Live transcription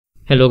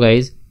Hello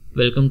guys,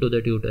 welcome to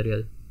the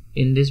tutorial.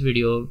 In this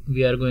video,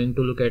 we are going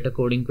to look at a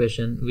coding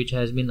question which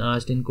has been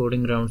asked in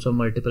coding rounds of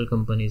multiple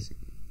companies.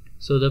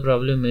 So the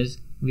problem is,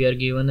 we are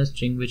given a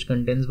string which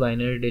contains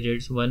binary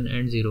digits 1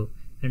 and 0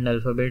 and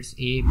alphabets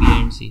A, B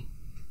and C.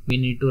 We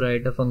need to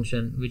write a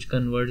function which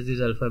converts these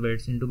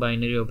alphabets into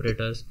binary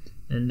operators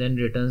and then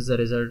returns the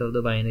result of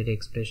the binary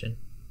expression.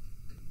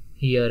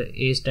 Here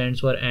A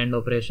stands for AND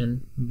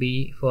operation,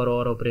 B for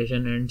OR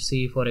operation and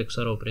C for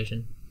XOR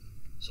operation.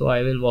 So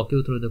I will walk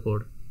you through the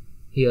code.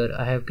 Here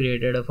I have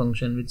created a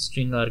function with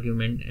string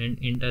argument and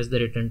int as the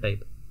return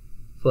type.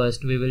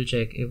 First we will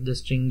check if the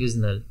string is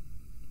null.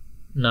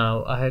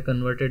 Now I have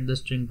converted the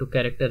string to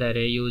character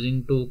array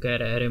using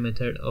toCharArray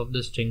method of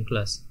the string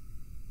class.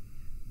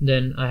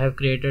 Then I have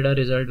created a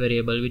result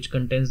variable which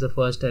contains the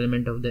first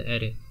element of the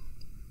array.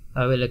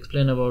 I will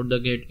explain about the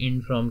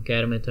getInt from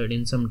char method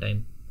in some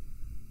time.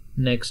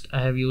 Next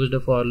I have used a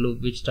for loop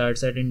which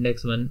starts at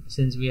index 1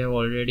 since we have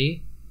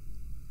already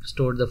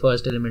stored the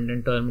first element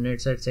and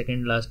terminates at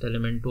second last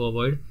element to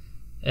avoid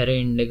array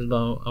index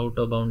out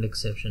of bound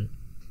exception.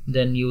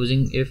 Then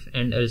using if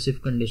and else if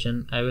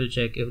condition, I will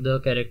check if the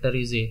character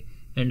is A,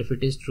 and if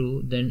it is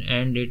true then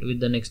AND it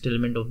with the next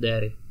element of the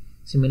array.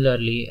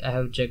 Similarly, I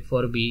have checked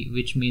for B,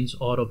 which means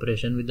OR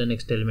operation with the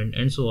next element,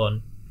 and so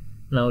on.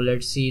 Now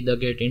let's see the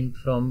getInt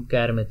from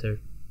char method.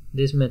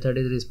 This method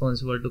is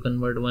responsible to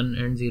convert 1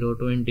 and 0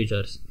 to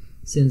integers,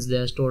 since they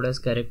are stored as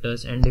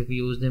characters, and if we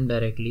use them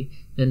directly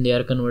then they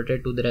are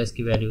converted to their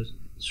ASCII values.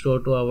 So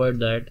to avoid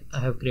that, I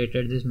have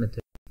created this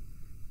method.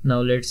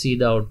 Now let's see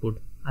the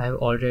output. I have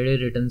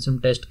already written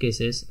some test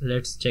cases.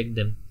 Let's check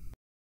them.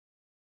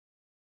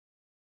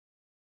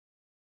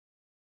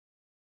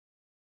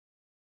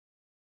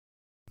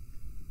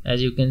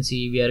 As you can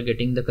see, we are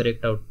getting the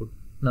correct output.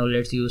 Now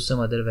let's use some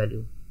other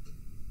value.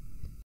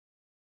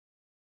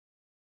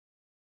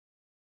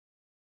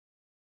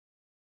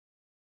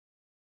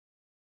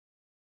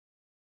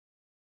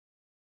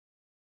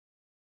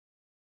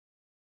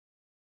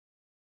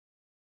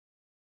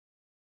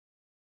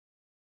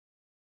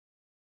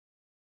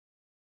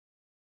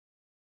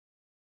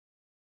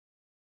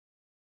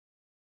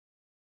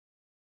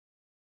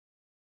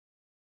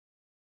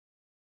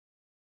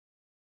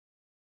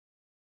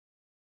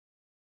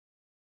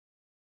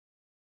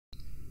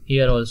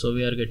 Here also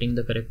we are getting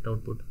the correct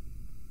output.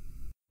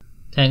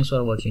 Thanks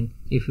for watching.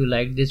 If you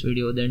liked this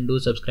video then do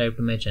subscribe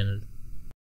to my channel.